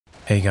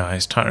Hey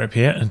guys, Tyrup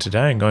here, and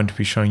today I'm going to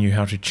be showing you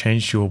how to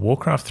change your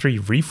Warcraft 3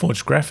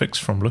 Reforged graphics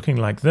from looking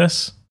like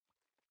this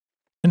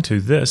into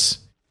this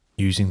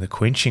using the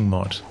Quenching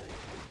Mod.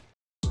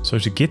 So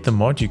to get the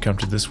mod, you come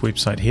to this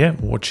website here,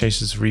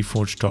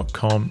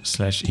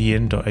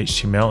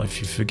 warchasesreforged.com/en.html.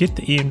 If you forget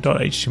the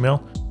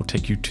en.html, it will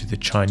take you to the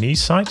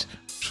Chinese site,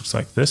 which looks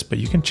like this, but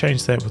you can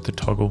change that with the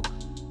toggle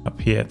up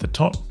here at the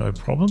top, no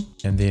problem.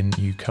 And then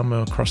you come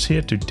across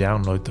here to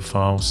download the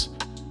files.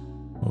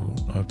 We'll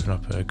open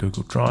up a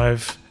Google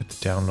Drive, hit the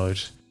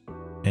download,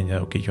 and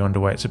that'll get you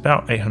underway. It's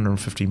about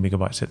 850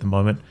 megabytes at the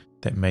moment.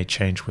 That may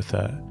change with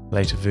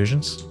later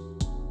versions.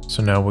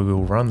 So now we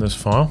will run this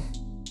file.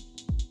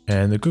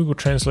 And the Google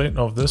Translate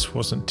of this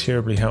wasn't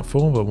terribly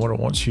helpful, but what it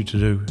wants you to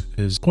do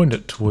is point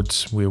it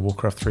towards where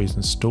Warcraft 3 is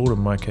installed. In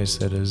my case,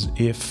 that is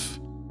F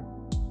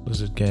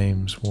Blizzard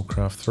Games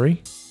Warcraft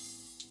 3.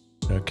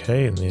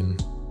 Okay, and then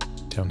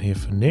down here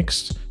for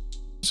next.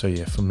 So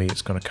yeah, for me,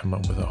 it's going to come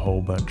up with a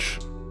whole bunch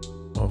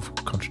of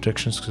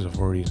contradictions because I've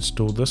already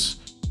installed this.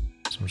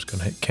 So I'm just going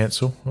to hit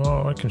cancel.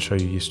 Oh, I can show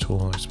you yes to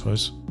all, I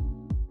suppose.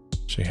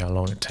 Show you how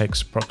long it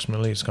takes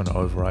approximately. It's going to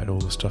overwrite all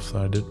the stuff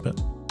that I did,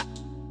 but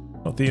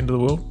not the end of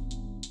the world.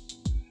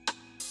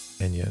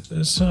 And yeah,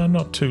 it's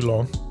not too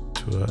long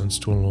to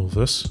install all of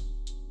this.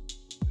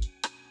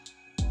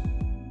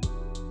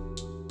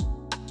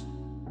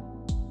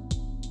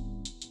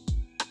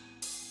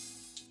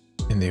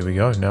 And there we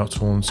go, now it's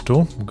all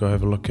installed. We'll go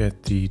have a look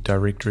at the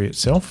directory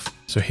itself.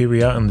 So here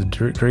we are in the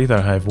directory that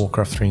I have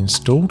Warcraft 3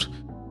 installed.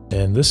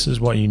 And this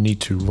is what you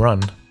need to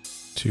run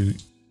to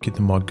get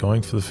the mod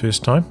going for the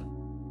first time.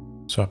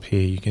 So up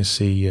here you can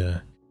see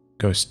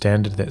go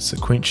standard, that's the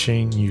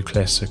quenching, new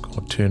classic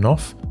or turn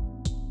off.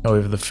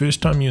 However, the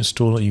first time you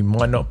install it, you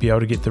might not be able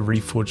to get the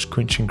Reforged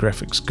quenching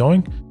graphics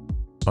going.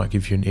 It might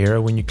give you an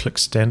error when you click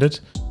standard.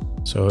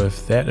 So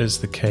if that is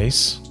the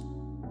case,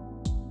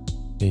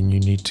 then you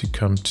need to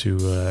come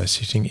to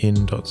setting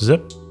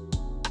n.zip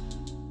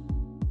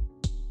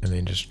and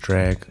then just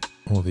drag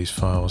all these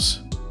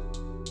files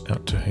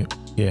out to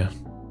here.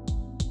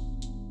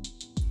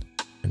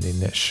 And then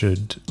that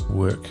should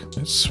work.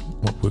 That's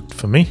what worked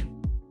for me.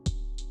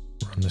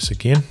 Run this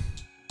again.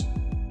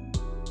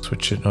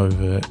 Switch it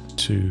over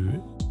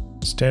to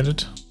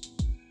standard.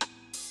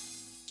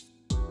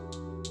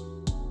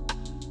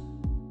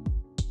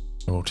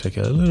 It will take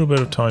a little bit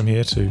of time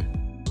here to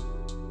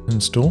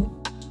install.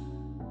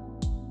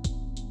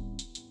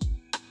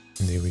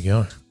 And there we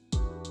go.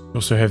 You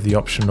also have the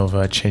option of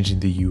changing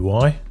the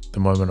UI. At the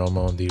moment I'm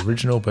on the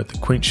original, but the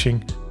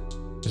quenching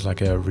is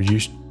like a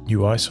reduced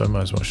UI, so I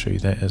might as well show you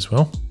that as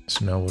well.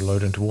 So now we'll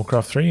load into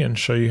Warcraft 3 and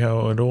show you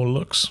how it all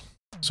looks.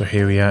 So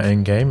here we are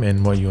in game,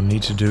 and what you'll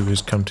need to do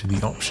is come to the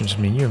options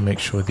menu and make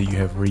sure that you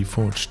have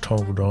Reforged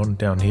toggled on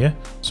down here.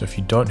 So if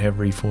you don't have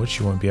Reforged,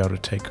 you won't be able to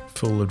take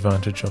full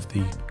advantage of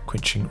the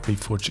Quenching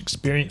Reforged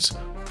experience.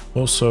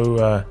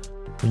 Also,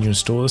 when you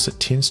install this, it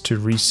tends to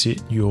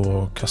reset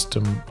your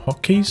custom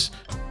hotkeys.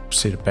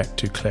 Set it back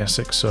to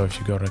classic, so if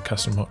you've got a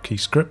custom hotkey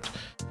script,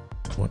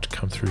 you want to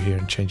come through here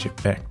and change it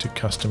back to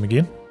custom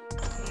again.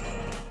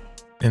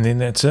 And then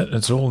that's it,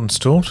 it's all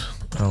installed.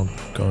 I'll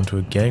go into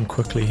a game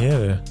quickly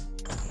here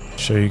to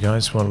show you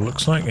guys what it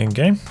looks like in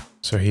game.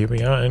 So here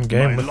we are in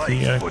game with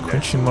the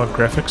Quenching Mod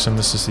graphics, and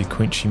this is the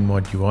Quenching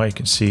Mod UI. You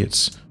can see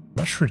it's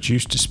much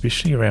reduced,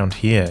 especially around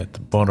here at the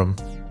bottom.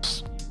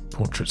 This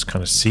portrait's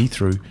kind of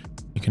see-through.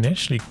 You can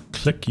actually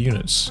click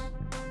units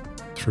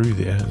through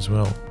there as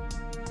well.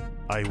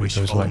 I wish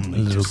those like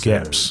little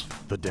gaps.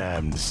 The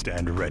damned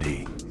stand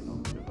ready.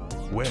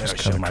 Where It's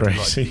shall kind my of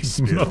crazy. blood be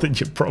spilled? Not that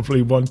you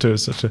probably want to.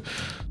 It's such a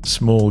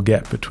small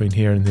gap between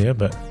here and there,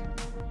 but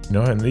you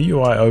know, and the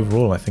UI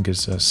overall I think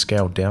is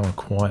scaled down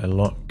quite a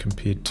lot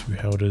compared to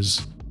how it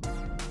is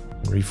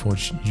in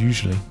Reforged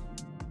usually.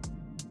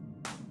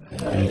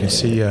 You can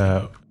see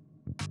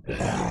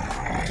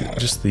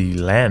just the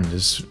land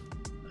is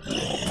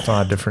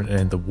far different,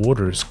 and the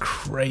water is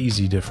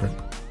crazy different.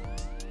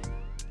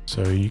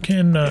 So you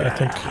can, I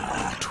think,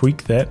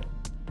 tweak that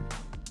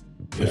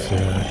if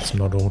it's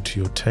not all to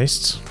your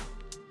tastes.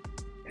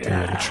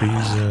 Yeah, the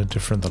trees are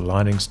different, the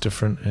lighting's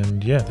different,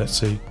 and yeah,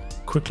 that's a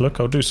quick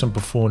look. I'll do some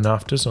before and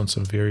afters on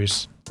some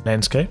various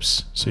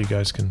landscapes so you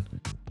guys can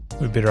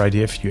have a better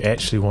idea if you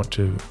actually want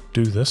to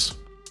do this.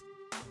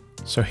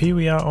 So here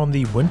we are on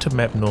the winter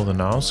map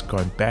Northern Isles,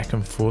 going back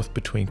and forth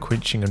between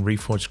Quenching and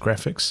Reforged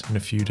graphics in a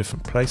few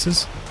different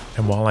places.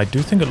 And while I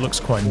do think it looks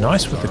quite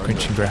nice with the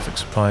Quenching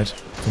graphics applied,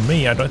 for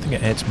me I don't think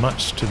it adds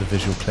much to the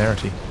visual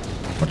clarity.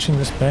 Watching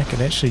this back,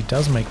 it actually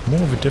does make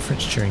more of a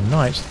difference during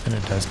night than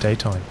it does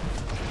daytime.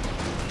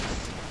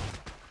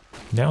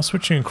 Now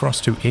switching across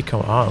to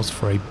Echo Isles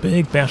for a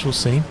big battle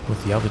scene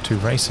with the other two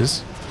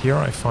races. Here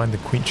I find the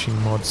Quenching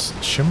Mod's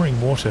shimmering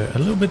water a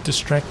little bit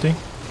distracting,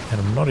 and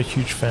I'm not a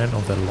huge fan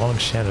of the long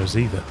shadows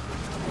either.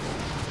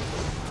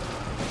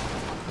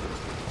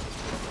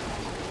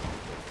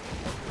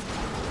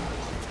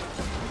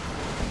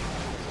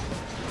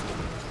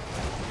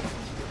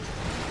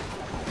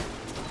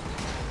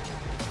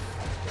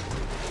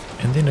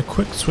 And then a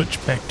quick switch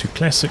back to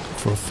classic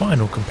for a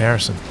final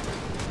comparison.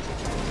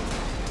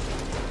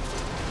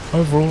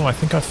 Overall, I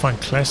think I find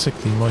Classic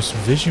the most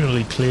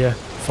visually clear,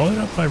 followed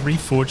up by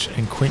Reforged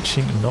and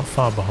Quenching not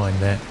far behind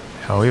that.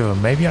 However,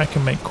 maybe I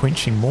can make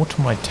Quenching more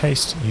to my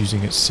taste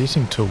using its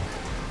setting tool.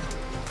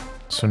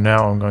 So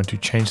now I'm going to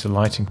change the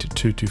lighting to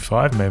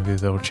 225, maybe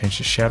that will change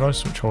the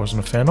shadows, which I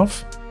wasn't a fan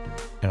of.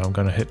 And I'm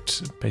going to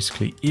hit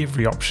basically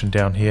every option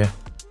down here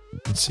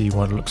and see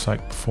what it looks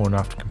like before and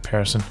after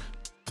comparison.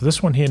 For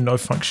this one here, no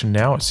function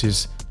now, it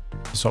says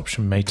this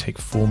option may take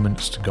 4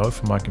 minutes to go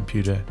for my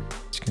computer.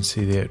 As you can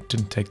see there, it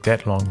didn't take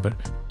that long, but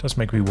it does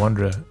make me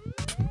wonder.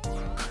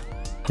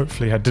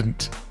 Hopefully I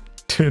didn't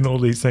turn all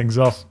these things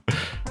off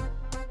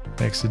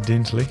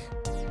accidentally.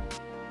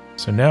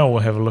 So now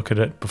we'll have a look at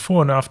it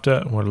before and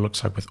after, what it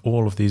looks like with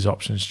all of these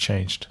options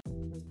changed.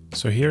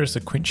 So here is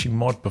the Quenching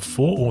Mod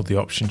before all the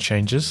option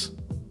changes,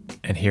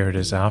 and here it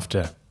is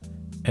after.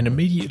 And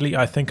immediately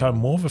I think I'm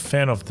more of a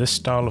fan of this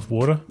style of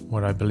water,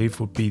 what I believe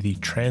would be the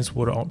trans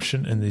water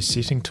option in the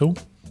setting tool,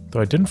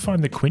 though I didn't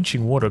find the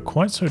quenching water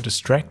quite so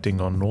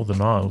distracting on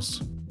Northern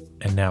Isles.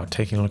 And now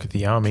taking a look at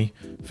the army,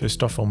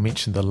 first off I'll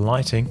mention the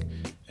lighting.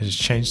 It has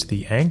changed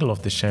the angle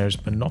of the shadows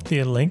but not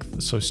their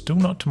length, so still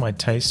not to my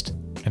taste,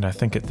 and I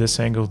think at this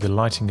angle the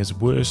lighting is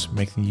worse,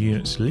 making the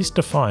units less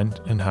defined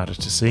and harder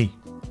to see.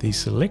 The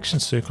selection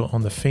circle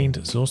on the Fiend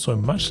is also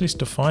much less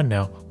defined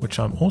now, which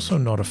I'm also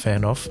not a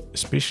fan of,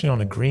 especially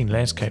on a green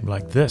landscape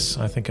like this.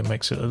 I think it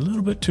makes it a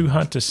little bit too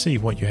hard to see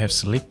what you have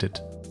selected.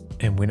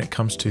 And when it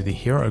comes to the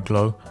hero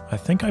glow, I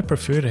think I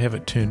prefer to have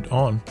it turned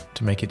on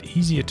to make it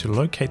easier to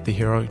locate the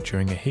hero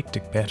during a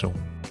hectic battle.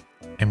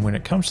 And when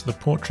it comes to the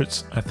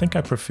portraits, I think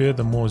I prefer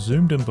the more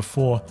zoomed in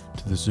before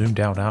to the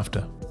zoomed out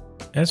after.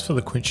 As for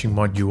the Quenching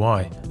Mod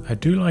UI, I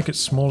do like its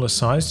smaller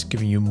size,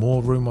 giving you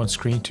more room on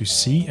screen to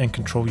see and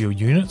control your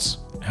units.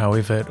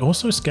 However, it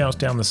also scales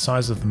down the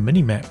size of the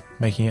minimap,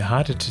 making it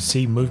harder to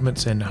see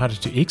movements and harder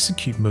to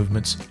execute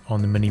movements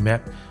on the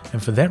minimap,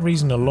 and for that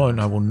reason alone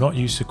I will not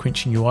use the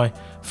Quenching UI.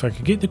 If I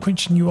could get the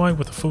Quenching UI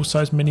with a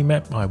full-size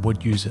minimap, I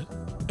would use it.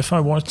 If I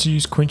wanted to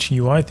use Quenching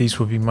UI, these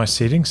would be my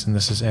settings, and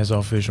this is as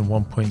of version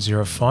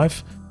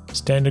 1.05.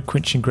 Standard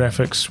Quenching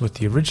graphics with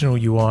the original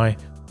UI,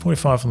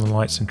 45 on the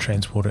lights and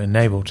transwater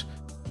enabled.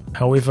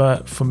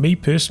 However, for me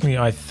personally,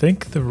 I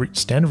think the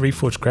standard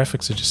Reforged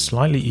graphics are just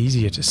slightly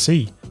easier to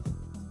see.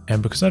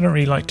 And because I don't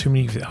really like too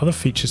many of the other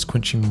features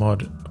Quenching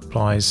Mod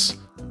applies,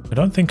 I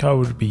don't think I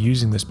would be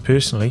using this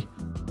personally.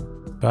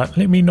 But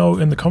let me know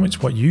in the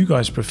comments what you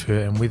guys prefer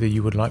and whether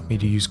you would like me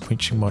to use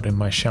Quenching Mod in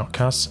my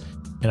shoutcasts.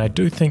 And I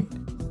do think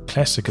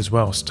Classic as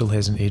well still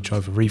has an edge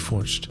over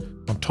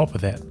Reforged on top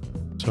of that.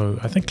 So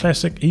I think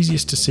Classic,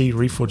 easiest to see,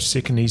 Reforged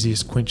second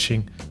easiest,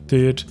 Quenching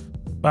third,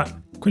 but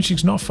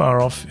Quenching's not far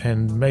off,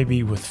 and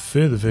maybe with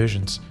further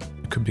versions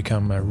it could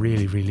become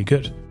really, really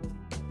good.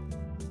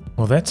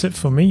 Well, that's it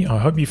for me. I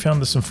hope you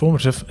found this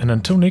informative, and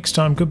until next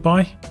time,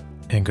 goodbye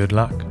and good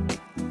luck.